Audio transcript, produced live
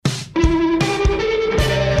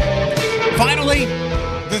Actually,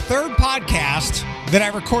 the third podcast that I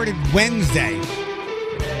recorded Wednesday.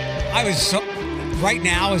 Right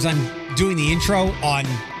now, as I'm doing the intro on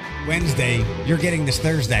Wednesday, you're getting this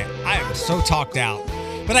Thursday. I am so talked out.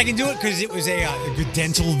 But I can do it because it was a good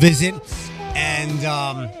dental visit.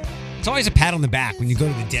 And it's always a pat on the back when you go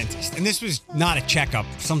to the dentist. And this was not a checkup.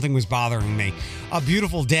 Something was bothering me. A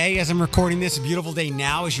beautiful day as I'm recording this. A beautiful day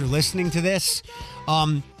now as you're listening to this.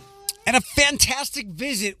 And a fantastic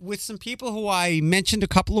visit with some people who I mentioned a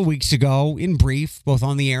couple of weeks ago in brief, both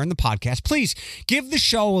on the air and the podcast. Please give the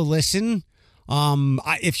show a listen.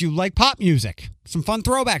 If you like pop music, some fun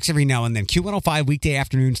throwbacks every now and then. Q105 weekday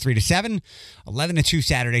afternoons 3 to 7, 11 to 2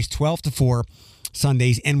 Saturdays, 12 to 4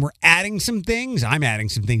 Sundays. And we're adding some things. I'm adding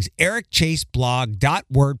some things.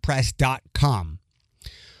 ericchaseblog.wordpress.com.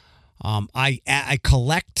 I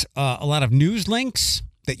collect a lot of news links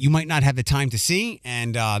that you might not have the time to see.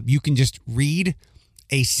 And you can just read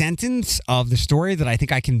a sentence of the story that I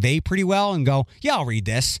think I convey pretty well and go, yeah, I'll read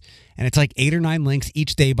this. And it's like 8 or 9 links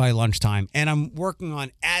each day by lunchtime. And I'm working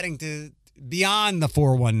on adding to beyond the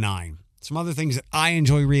 419. Some other things that I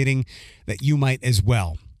enjoy reading that you might as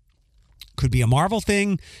well. Could be a Marvel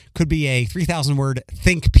thing. Could be a 3,000-word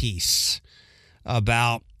think piece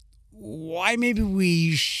about why maybe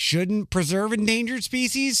we shouldn't preserve endangered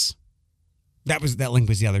species. That link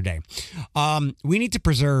was the other day. We need to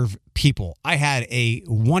preserve people. I had a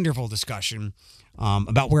wonderful discussion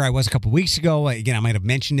about where I was a couple weeks ago. Again, I might have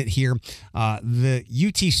mentioned it here. The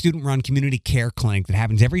UT student-run community care clinic that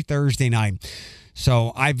happens every Thursday night.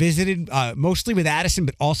 So I visited mostly with Addison,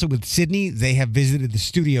 but also with Sydney. They have visited the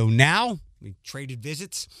studio now. We traded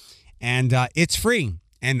visits, and it's free.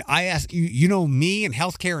 And I asked, you know me and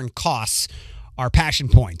healthcare and costs are passion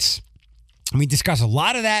points. And we discuss a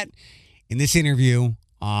lot of that in this interview,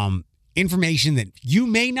 information that you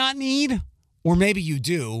may not need, or maybe you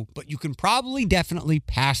do, but you can probably definitely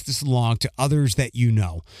pass this along to others that you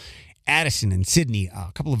know. Addison and Sydney,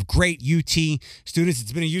 a couple of great UT students.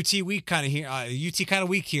 It's been a UT week kind of here, UT kind of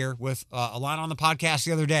week here with Alana on the podcast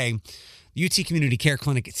the other day. UT Community Care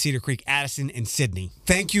Clinic at Cedar Creek, Addison, and Sydney.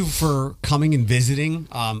 Thank you for coming and visiting.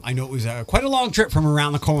 I know it was quite a long trip from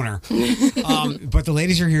around the corner. But the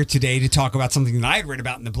ladies are here today to talk about something that I had read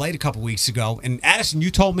about in the Blade a couple weeks ago. And Addison, you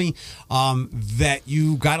told me that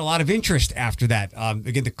you got a lot of interest after that.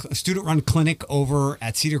 Again, the student-run clinic over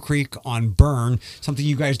at Cedar Creek on Burn, something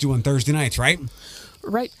you guys do on Thursday nights, right?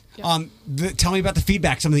 Right. Yeah. Tell me about the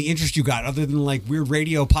feedback, some of the interest you got, other than like weird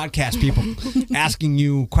radio podcast people asking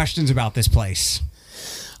you questions about this place.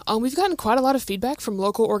 We've gotten quite a lot of feedback from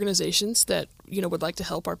local organizations that, would like to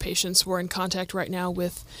help our patients. We're in contact right now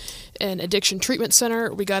with an addiction treatment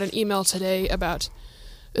center. We got an email today about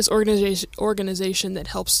this organization that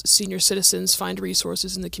helps senior citizens find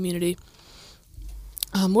resources in the community.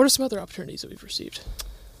 What are some other opportunities that we've received?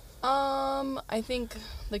 I think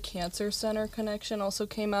the Cancer Center connection also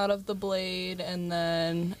came out of the Blade, and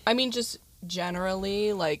then, just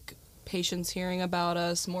generally, like, patients hearing about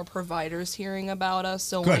us, more providers hearing about us,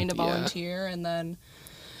 so wanting to volunteer, and then,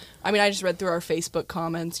 I just read through our Facebook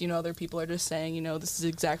comments, other people are just saying, this is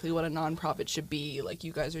exactly what a nonprofit should be, like,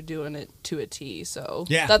 you guys are doing it to a T, so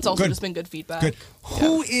that's also just been good feedback. Good. Yeah.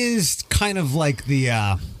 Who is kind of like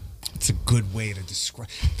the, it's a good way to describe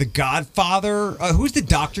the Godfather. Who's the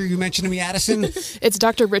doctor you mentioned to me, Addison? It's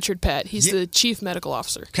Dr. Richard Pett. He's the chief medical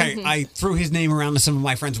officer. Okay, I threw his name around to some of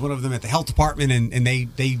my friends, one of them at the health department, and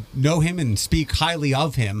they know him and speak highly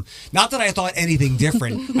of him. Not that I thought anything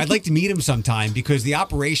different. I'd like to meet him sometime because the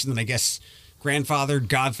operation that I guess grandfathered,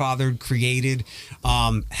 godfathered, created,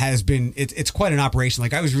 has been, it's quite an operation.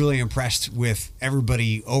 Like, I was really impressed with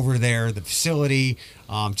everybody over there, the facility,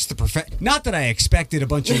 just the not that I expected a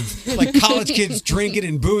bunch of like college kids drinking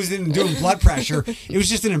and boozing and doing blood pressure. It was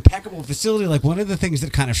just an impeccable facility. Like, one of the things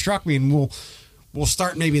that kind of struck me, and we'll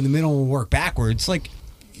start maybe in the middle and we'll work backwards. Like,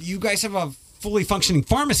 you guys have a fully functioning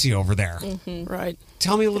pharmacy over there. Mm-hmm. Right.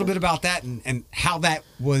 Tell me a little bit about that and how that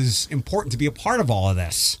was important to be a part of all of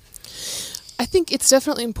this. I think it's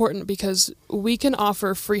definitely important because we can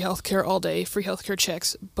offer free healthcare all day, free healthcare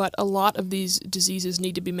checks, but a lot of these diseases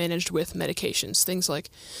need to be managed with medications. Things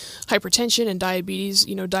like hypertension and diabetes,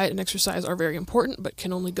 diet and exercise are very important, but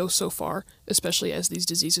can only go so far, especially as these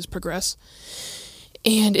diseases progress.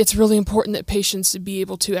 And it's really important that patients be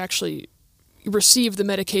able to actually receive the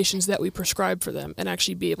medications that we prescribe for them and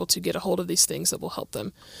actually be able to get a hold of these things that will help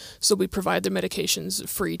them. So we provide their medications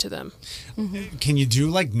free to them. Mm-hmm. Can you do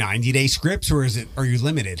like 90-day scripts, or are you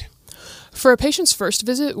limited? For a patient's first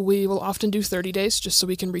visit, we will often do 30 days just so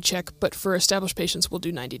we can recheck, but for established patients, we'll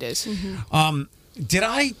do 90 days. Mm-hmm. Did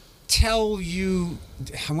I tell you?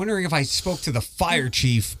 I'm wondering if I spoke to the fire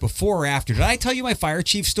chief before or after. Did I tell you my fire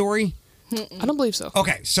chief story? I don't believe so.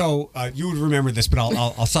 Okay, so you would remember this, but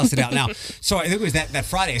I'll suss it out now. So I think it was that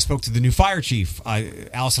Friday I spoke to the new fire chief,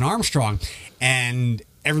 Allison Armstrong, and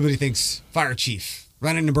everybody thinks fire chief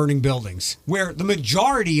running into burning buildings, where the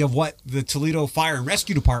majority of what the Toledo Fire and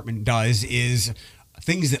Rescue Department does is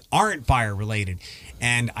things that aren't fire related.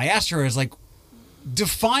 And I asked her, I was like,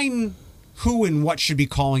 define who and what should be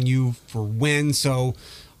calling you for when. So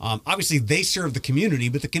obviously they serve the community,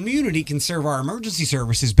 but the community can serve our emergency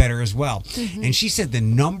services better as well. And she said the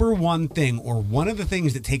number one thing, or one of the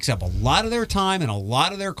things that takes up a lot of their time and a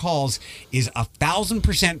lot of their calls, is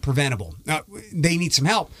 1,000% preventable. Now, they need some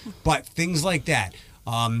help, but things like that.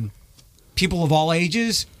 People of all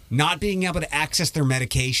ages not being able to access their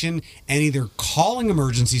medication and either calling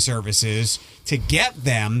emergency services to get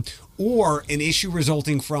them, or an issue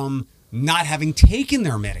resulting from not having taken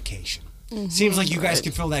their medication. Seems like you guys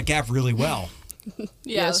could fill that gap really well. Yeah,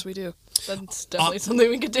 Yes, we do. that's definitely something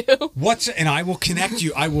we could do. And I will connect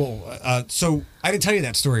you. I will. So I didn't tell you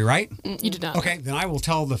that story, right? You did not. Okay, then I will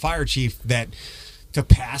tell the fire chief that to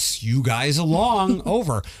pass you guys along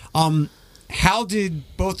over. How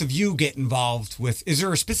did both of you get involved with? Is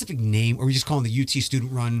there a specific name, or are we just calling the UT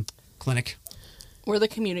Student Run Clinic? We're the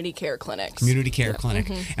community care clinics. Community Care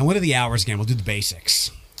Clinic. And what are the hours again? We'll do the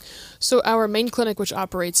basics. So our main clinic, which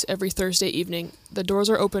operates every Thursday evening, the doors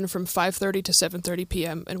are open from 5:30 to 7:30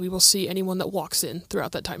 p.m., and we will see anyone that walks in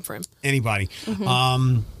throughout that time frame. Anybody.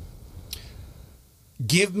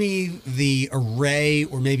 Give me the array,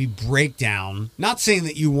 or maybe breakdown. Not saying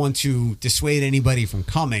that you want to dissuade anybody from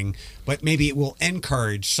coming, but maybe it will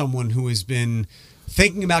encourage someone who has been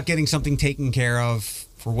thinking about getting something taken care of.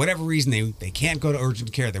 For whatever reason, they can't go to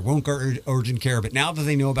urgent care. They won't go to urgent care. But now that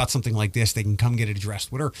they know about something like this, they can come get it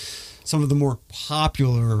addressed. What are some of the more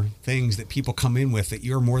popular things that people come in with that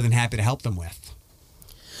you're more than happy to help them with?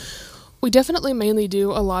 We definitely mainly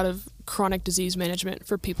do a lot of chronic disease management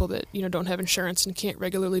for people that don't have insurance and can't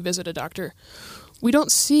regularly visit a doctor. We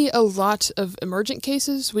don't see a lot of emergent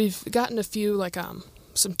cases. We've gotten a few like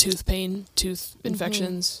some tooth pain, tooth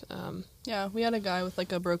infections. Yeah, we had a guy with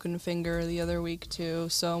like a broken finger the other week too,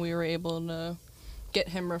 so we were able to get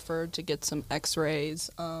him referred to get some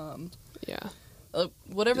x-rays. Yeah.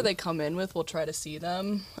 Whatever they come in with, we'll try to see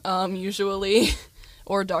them, usually.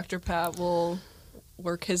 Or Dr. Pat will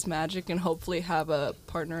work his magic and hopefully have a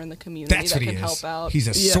partner in the community That's that what can he is. help out. He's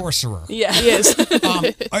a sorcerer. Yeah. He is.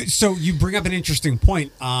 So you bring up an interesting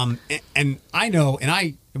point, and I know,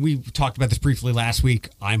 and we talked about this briefly last week.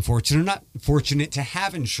 I'm fortunate to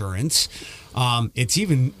have insurance. It's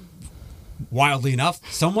even, wildly enough,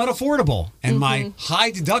 somewhat affordable, and my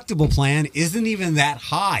high deductible plan isn't even that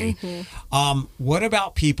high. What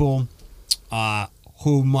about people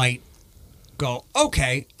who might go,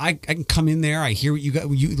 okay, I can come in there. I hear what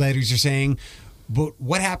you ladies are saying, but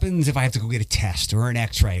what happens if I have to go get a test or an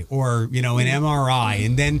X-ray or an MRI?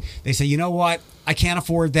 And then they say, you know what? I can't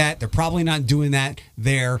afford that. They're probably not doing that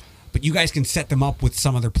there, but you guys can set them up with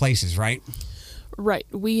some other places, right? Right.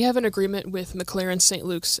 We have an agreement with McLaren St.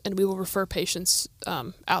 Luke's, and we will refer patients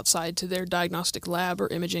outside to their diagnostic lab or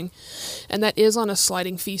imaging, and that is on a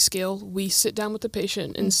sliding fee scale. We sit down with the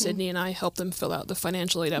patient, and Sydney and I help them fill out the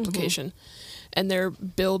financial aid application, and they're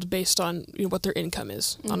billed based on what their income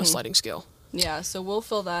is on a sliding scale. Yeah, so we'll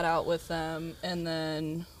fill that out with them, and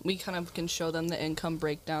then we kind of can show them the income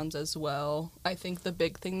breakdowns as well. I think the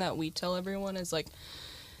big thing that we tell everyone is, like,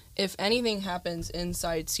 if anything happens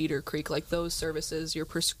inside Cedar Creek, like those services, your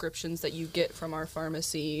prescriptions that you get from our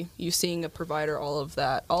pharmacy, you seeing a provider, all of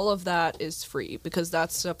that is free because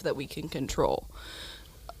that's stuff that we can control.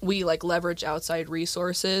 We leverage outside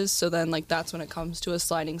resources, so then that's when it comes to a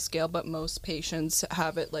sliding scale, but most patients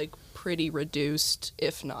have it pretty reduced,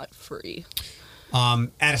 if not free.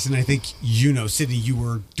 Addison, I think Sydney, you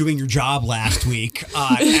were doing your job last week.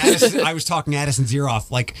 Addison, I was talking Addison's ear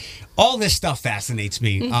off. All this stuff fascinates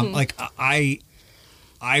me. I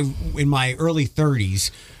in my early 30s,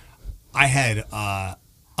 I had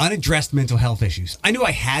unaddressed mental health issues. I knew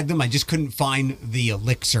I had them. I just couldn't find the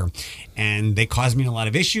elixir, and they caused me a lot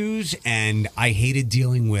of issues. And I hated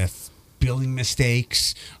dealing with billing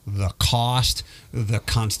mistakes, the cost, the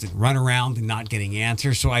constant runaround and not getting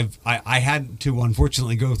answers. So I had to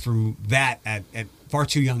unfortunately go through that at far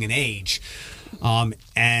too young an age.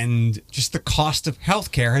 And just the cost of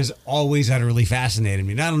healthcare has always utterly fascinated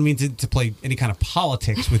me. And I don't mean to play any kind of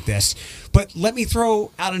politics with this, but let me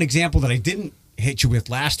throw out an example that I didn't hit you with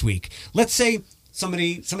last week. Let's say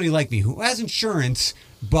somebody like me who has insurance,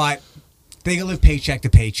 but they live paycheck to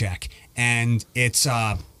paycheck, and it's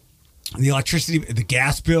the electricity, the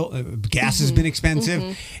gas bill, gas has been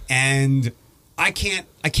expensive, and I can't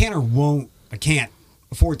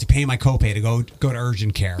afford to pay my copay to go to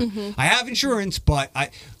urgent care. I have insurance, but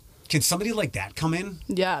can somebody like that come in?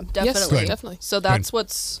 Yeah, Yes, definitely. definitely. So that's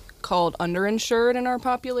what's called underinsured in our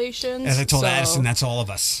populations. As I told Addison, that's all of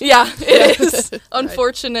us. Yeah, it is,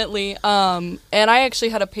 unfortunately. And I actually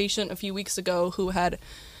had a patient a few weeks ago who had,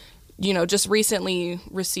 just recently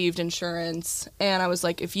received insurance. And I was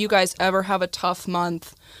like, if you guys ever have a tough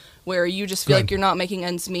month where you just feel like you're not making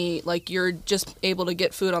ends meet, like you're just able to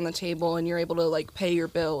get food on the table and you're able to like pay your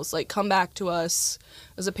bills, like come back to us.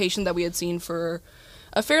 As a patient that we had seen for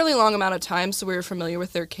a fairly long amount of time, so we were familiar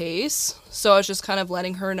with their case. So I was just kind of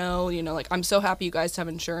letting her know, like, I'm so happy you guys have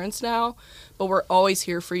insurance now, but we're always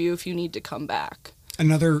here for you if you need to come back.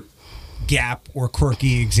 Another gap or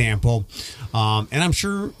quirky example, and I'm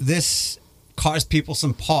sure this caused people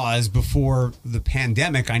some pause before the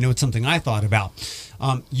pandemic. I know it's something I thought about.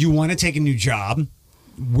 You want to take a new job.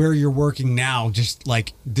 Where you're working now just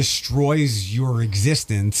like destroys your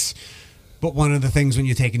existence. But one of the things when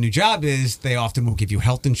you take a new job is they often will give you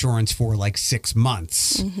health insurance for like 6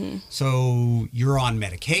 months. So you're on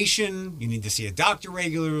medication. You need to see a doctor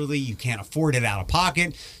regularly. You can't afford it out of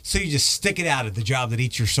pocket. So you just stick it out at the job that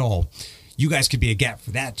eats your soul. You guys could be a gap for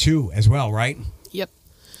that too as well, right? Yep.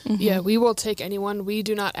 Yeah, we will take anyone. We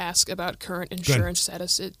do not ask about current insurance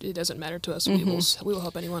status. It doesn't matter to us. We will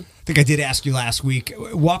help anyone. I think I did ask you last week.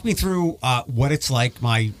 Walk me through what it's like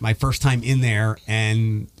my first time in there.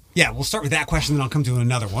 And yeah, we'll start with that question, then I'll come to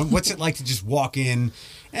another one. What's it like to just walk in?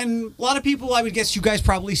 And a lot of people, I would guess you guys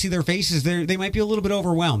probably see their faces. They might be a little bit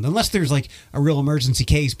overwhelmed, unless there's like a real emergency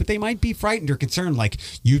case. But they might be frightened or concerned, like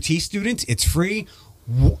UT students, it's free.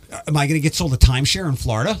 Am I going to get sold a timeshare in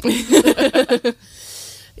Florida?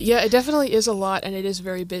 Yeah, it definitely is a lot, and it is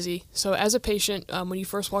very busy. So as a patient, when you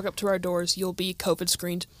first walk up to our doors, you'll be COVID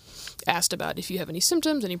screened, asked about if you have any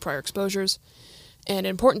symptoms, any prior exposures. And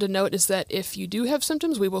important to note is that if you do have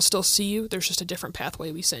symptoms, we will still see you. There's just a different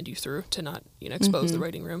pathway we send you through to not, expose the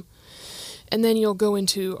waiting room. And then you'll go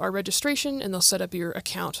into our registration, and they'll set up your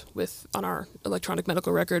account on our electronic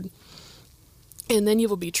medical record. And then you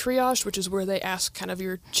will be triaged, which is where they ask kind of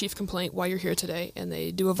your chief complaint, why you're here today, and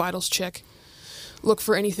they do a vitals check. Look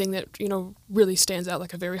for anything that, really stands out,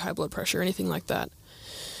 like a very high blood pressure, anything like that.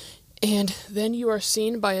 And then you are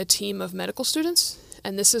seen by a team of medical students,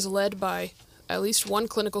 and this is led by at least one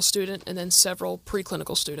clinical student and then several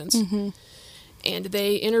preclinical students. And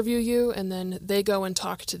they interview you, and then they go and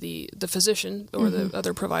talk to the physician or the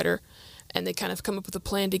other provider, and they kind of come up with a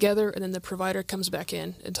plan together, and then the provider comes back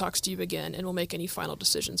in and talks to you again and will make any final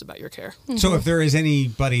decisions about your care. So if there is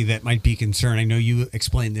anybody that might be concerned, I know you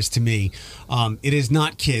explained this to me, it is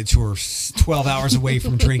not kids who are 12 hours away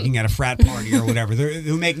from drinking at a frat party or whatever.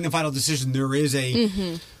 They're making the final decision. There is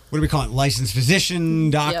a, what do we call it, licensed physician,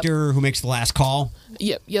 doctor who makes the last call?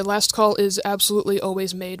 Yep. Yeah, last call is absolutely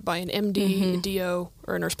always made by an MD, a DO,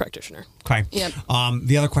 or a nurse practitioner. Okay. Yep.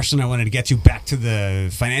 The other question I wanted to get to, back to the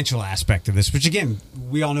financial aspect of this, which again,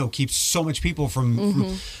 we all know keeps so much people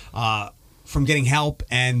from getting help,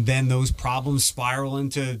 and then those problems spiral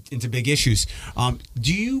into big issues.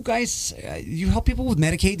 Do you guys, you help people with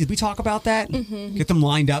Medicaid? Did we talk about that? Get them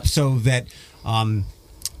lined up so that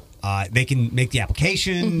they can make the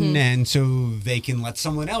application, and so they can let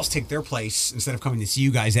someone else take their place instead of coming to see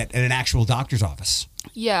you guys at an actual doctor's office.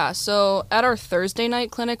 Yeah, so at our Thursday night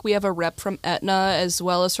clinic, we have a rep from Aetna as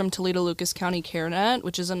well as from Toledo-Lucas County CareNet,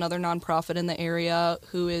 which is another nonprofit in the area,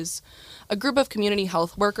 who is a group of community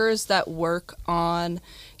health workers that work on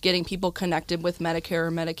getting people connected with Medicare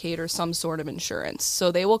or Medicaid or some sort of insurance.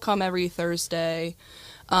 So they will come every Thursday,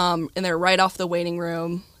 and they're right off the waiting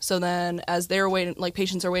room. So then as they're waiting, like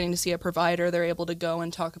patients are waiting to see a provider, they're able to go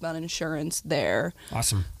and talk about insurance there.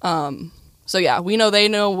 Awesome. So yeah, we know they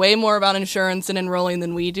know way more about insurance and enrolling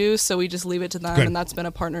than we do, so we just leave it to them. Good. And that's been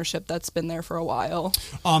a partnership that's been there for a while.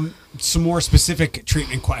 Some more specific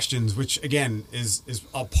treatment questions, which again is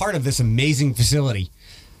a part of this amazing facility.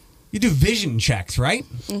 You do vision checks, right?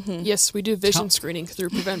 Yes, we do vision screening through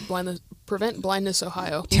Prevent Blindness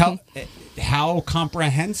Ohio. How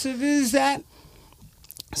comprehensive is that?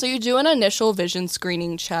 So you do an initial vision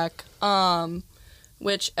screening check,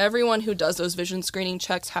 which everyone who does those vision screening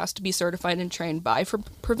checks has to be certified and trained by for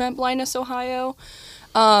Prevent Blindness Ohio.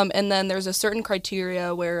 And then there's a certain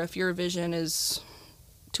criteria where if your vision is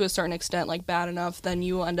to a certain extent like bad enough, then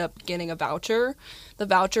you will end up getting a voucher. The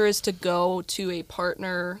voucher is to go to a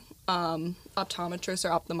partner optometrist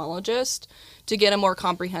or ophthalmologist to get a more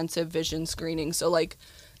comprehensive vision screening. So like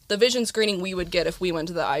the vision screening we would get if we went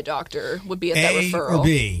to the eye doctor would be at that A referral. or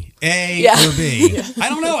B. A Yeah. or B. I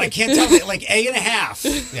don't know. I can't tell. Like A and a half.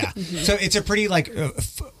 Yeah. So it's a pretty like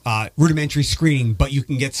rudimentary screening, but you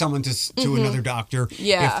can get someone to another doctor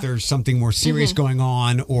Yeah. if there's something more serious going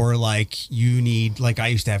on, or like you need, like I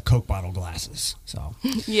used to have Coke bottle glasses. So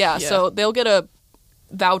Yeah, so they'll get a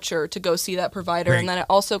voucher to go see that provider, Great. and then it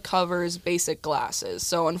also covers basic glasses.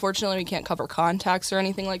 So unfortunately we can't cover contacts or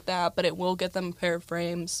anything like that, but it will get them a pair of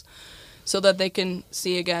frames so that they can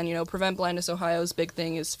see again. You know, Prevent Blindness Ohio's big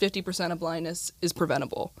thing is 50% of blindness is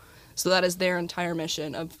preventable. So that is their entire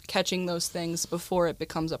mission of catching those things before it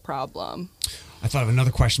becomes a problem. I thought of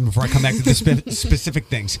another question before I come back to the specific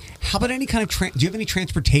things. How about any kind of do you have any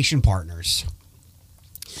transportation partners?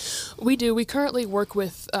 We do. We currently work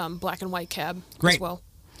with Black and White Cab Great. as well.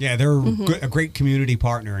 Yeah, they're a great community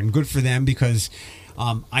partner, and good for them because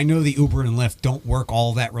I know the Uber and Lyft don't work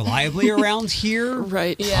all that reliably around here.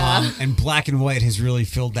 Right. Yeah. And Black and White has really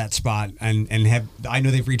filled that spot, and I know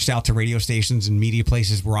they've reached out to radio stations and media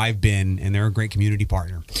places where I've been, and they're a great community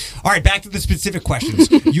partner. All right, back to the specific questions.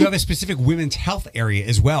 You have a specific women's health area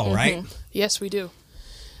as well, right? Yes, we do.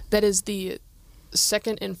 That is the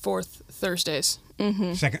second and fourth Thursdays.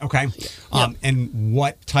 Second, okay. And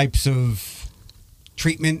what types of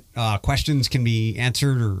treatment questions can be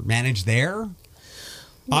answered or managed there?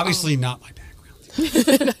 Obviously, not my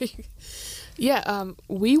background. Yeah,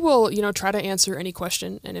 we will, try to answer any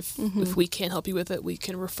question, and if we can't help you with it, we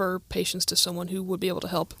can refer patients to someone who would be able to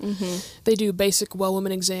help. They do basic well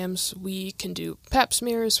woman exams. We can do pap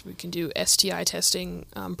smears. We can do STI testing,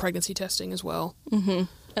 pregnancy testing as well.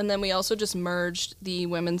 And then we also just merged the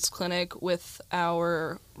women's clinic with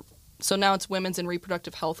so now it's Women's and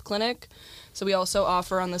Reproductive Health Clinic. So we also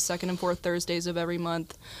offer on the second and fourth Thursdays of every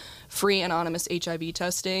month free anonymous HIV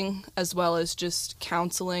testing, as well as just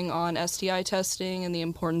counseling on STI testing and the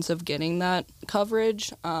importance of getting that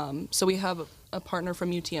coverage. So we have a partner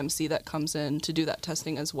from UTMC that comes in to do that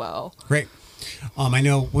testing as well. Great. I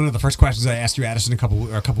know one of the first questions I asked you, Addison, a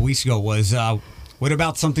couple weeks ago was, what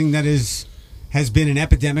about something that has been an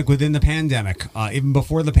epidemic within the pandemic, even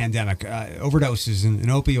before the pandemic, overdoses and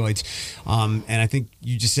opioids. And I think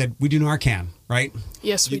you just said we do Narcan, right?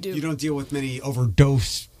 Yes, we do. You don't deal with many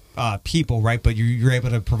overdose people, right? But you're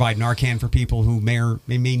able to provide Narcan for people who may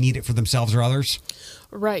need it for themselves or others.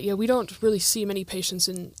 Right. Yeah, we don't really see many patients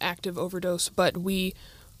in active overdose, but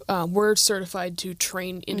we're certified to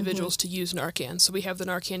train individuals to use Narcan. So we have the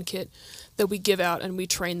Narcan kit that we give out, and we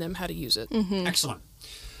train them how to use it. Excellent.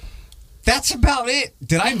 That's about it.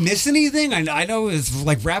 Did I miss anything? I know it's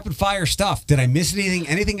like rapid fire stuff. Did I miss anything?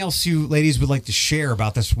 Anything else you ladies would like to share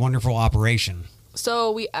about this wonderful operation?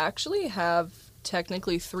 So we actually have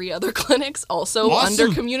technically 3 other clinics also Awesome.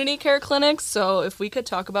 under community care clinics. So if we could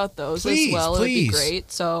talk about those Please, as well, it would be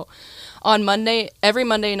great. So on every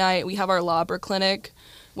Monday night, we have our Labra Clinic,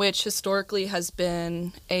 which historically has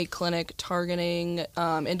been a clinic targeting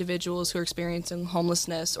individuals who are experiencing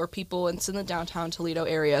homelessness or people in the downtown Toledo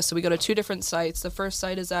area. So we go to 2 different sites. The first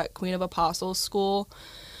site is at Queen of Apostles School,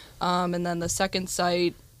 and then the second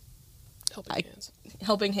site,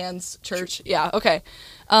 Helping Hands Church. Yeah, okay.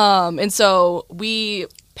 And so we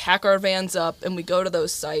pack our vans up and we go to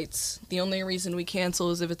those sites. The only reason we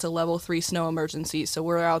cancel is if it's a level 3 snow emergency. So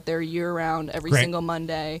we're out there year round every Great. single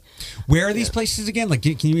Monday. Where are these places again? Like,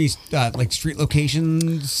 can you use like street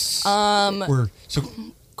locations?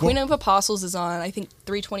 Queen of Apostles is on, I think,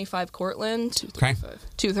 325 Cortland. Okay.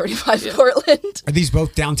 235 Cortland. Are these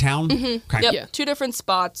both downtown? Okay. Yep, Yeah. 2 different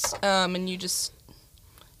spots, and you just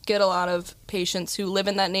get a lot of patients who live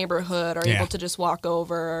in that neighborhood are Yeah. able to just walk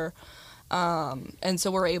over. And so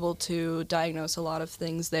we're able to diagnose a lot of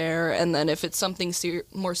things there. And then if it's something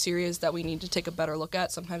more serious that we need to take a better look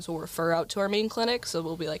at, sometimes we'll refer out to our main clinic. So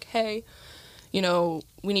we'll be like, hey,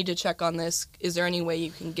 we need to check on this. Is there any way you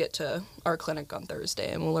can get to our clinic on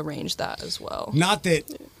Thursday? And we'll arrange that as well. Not that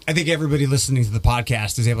I think everybody listening to the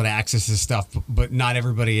podcast is able to access this stuff, but not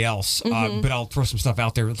everybody else. But I'll throw some stuff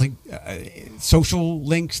out there, like social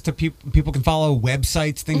links to people can follow,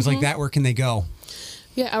 websites, things like that. Where can they go?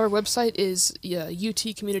 Yeah, our website is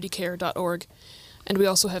utcommunitycare.org, and we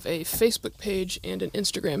also have a Facebook page and an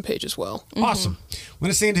Instagram page as well. Awesome.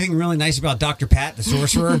 Want to say anything really nice about Dr. Pat, the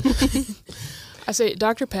sorcerer? I say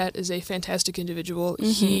Dr. Pat is a fantastic individual.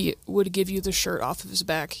 He would give you the shirt off of his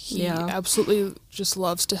back. He absolutely just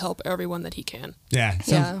loves to help everyone that he can. Yeah,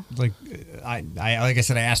 sounds like I like I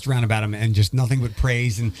said, I asked around about him and just nothing but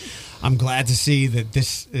praise. And I'm glad to see that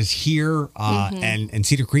this is here. And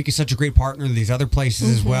Cedar Creek is such a great partner. These other places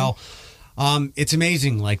as well. It's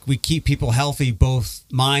amazing. Like, we keep people healthy, both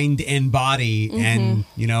mind and body, and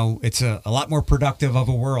it's a lot more productive of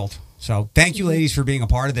a world. So thank you, ladies, for being a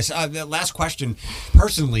part of this. The last question,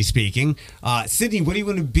 personally speaking, Sydney, what do you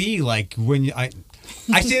want to be like when you...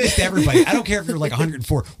 I say this to everybody. I don't care if you're like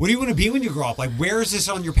 104. What do you want to be when you grow up? Like, where is this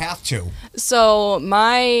on your path to? So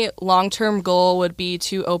my long-term goal would be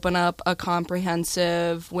to open up a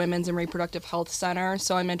comprehensive women's and reproductive health center.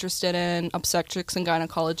 So I'm interested in obstetrics and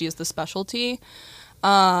gynecology as the specialty.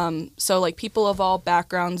 So like people of all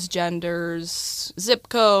backgrounds, genders, zip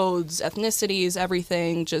codes, ethnicities,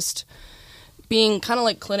 everything, just being kind of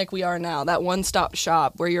like clinic we are now, that one-stop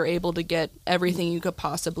shop where you're able to get everything you could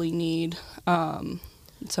possibly need.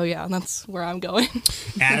 So yeah, that's where I'm going.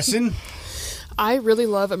 Addison? I really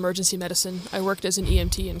love emergency medicine. I worked as an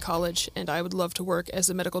EMT in college, and I would love to work as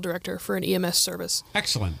the medical director for an EMS service.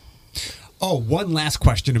 Excellent. Oh, one last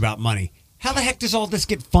question about money. How the heck does all this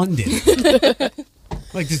get funded?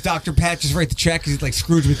 Like, does Dr. Pat just write the check? Is it like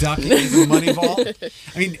Scrooge McDuck? Is the money involved?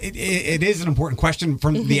 I mean, it is an important question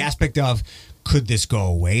from the aspect of, could this go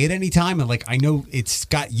away at any time? And like, I know it's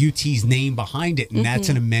got UT's name behind it, and that's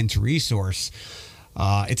an immense resource.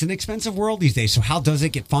 It's an expensive world these days. So how does it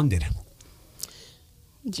get funded?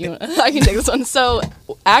 I can take this one. So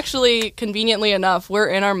actually, conveniently enough, we're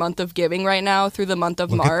in our month of giving right now through the month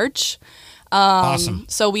of March. Awesome.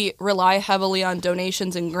 So we rely heavily on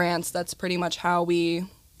donations and grants. That's pretty much how we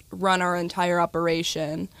run our entire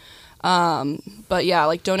operation. But yeah,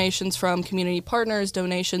 like donations from community partners,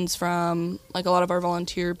 donations from like a lot of our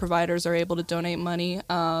volunteer providers are able to donate money.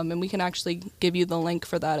 And we can actually give you the link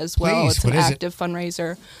for that as well. Please, it's an active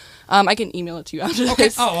fundraiser. I can email it to you after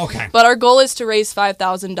this. Oh, okay. But our goal is to raise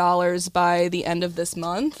 $5,000 by the end of this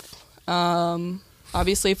month.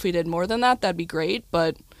 Obviously, if we did more than that, that'd be great.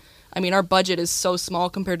 But I mean, our budget is so small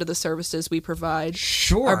compared to the services we provide.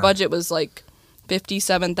 Sure. Our budget was like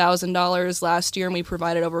 $57,000 last year, and we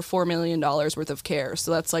provided over $4 million worth of care.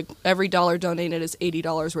 So that's like every dollar donated is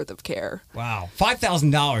 $80 worth of care. Wow.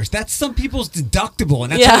 $5,000. That's some people's deductible,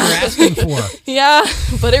 and that's what you're asking for. Yeah,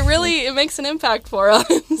 but it makes an impact for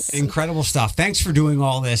us. Incredible stuff. Thanks for doing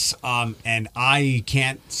all this. And I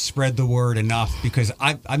can't spread the word enough, because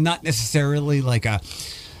I'm not necessarily like I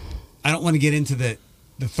don't want to get into the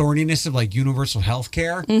thorniness of like universal health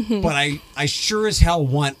care, but I sure as hell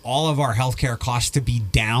want all of our healthcare costs to be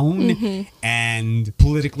down. And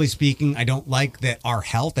politically speaking, I don't like that our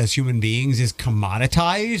health as human beings is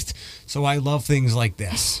commoditized. So I love things like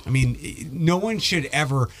this. I mean, no one should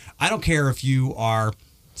ever, I don't care if you are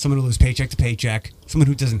someone who lives paycheck to paycheck, someone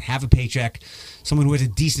who doesn't have a paycheck, someone who has a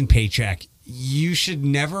decent paycheck, you should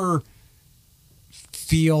never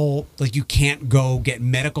feel like you can't go get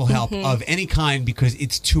medical help of any kind because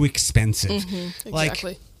it's too expensive. Like,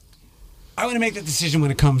 Exactly. I want to make that decision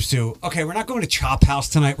when it comes to, okay, we're not going to Chop House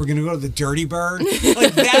tonight. We're going to go to the Dirty Bird.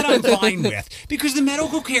 Like, that I'm fine with, because the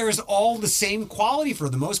medical care is all the same quality for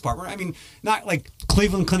the most part. I mean, not like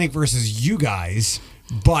Cleveland Clinic versus you guys,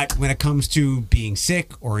 but when it comes to being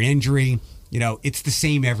sick or an injury, it's the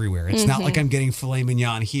same everywhere. It's not like I'm getting filet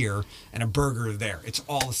mignon here and a burger there. It's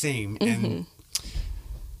all the same.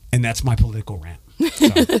 And that's my political rant. So,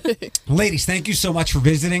 ladies, thank you so much for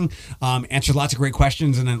visiting. Answered lots of great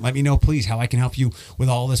questions, and then let me know, please, how I can help you with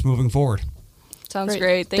all this moving forward. Sounds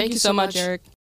great. Thank you so much, Eric.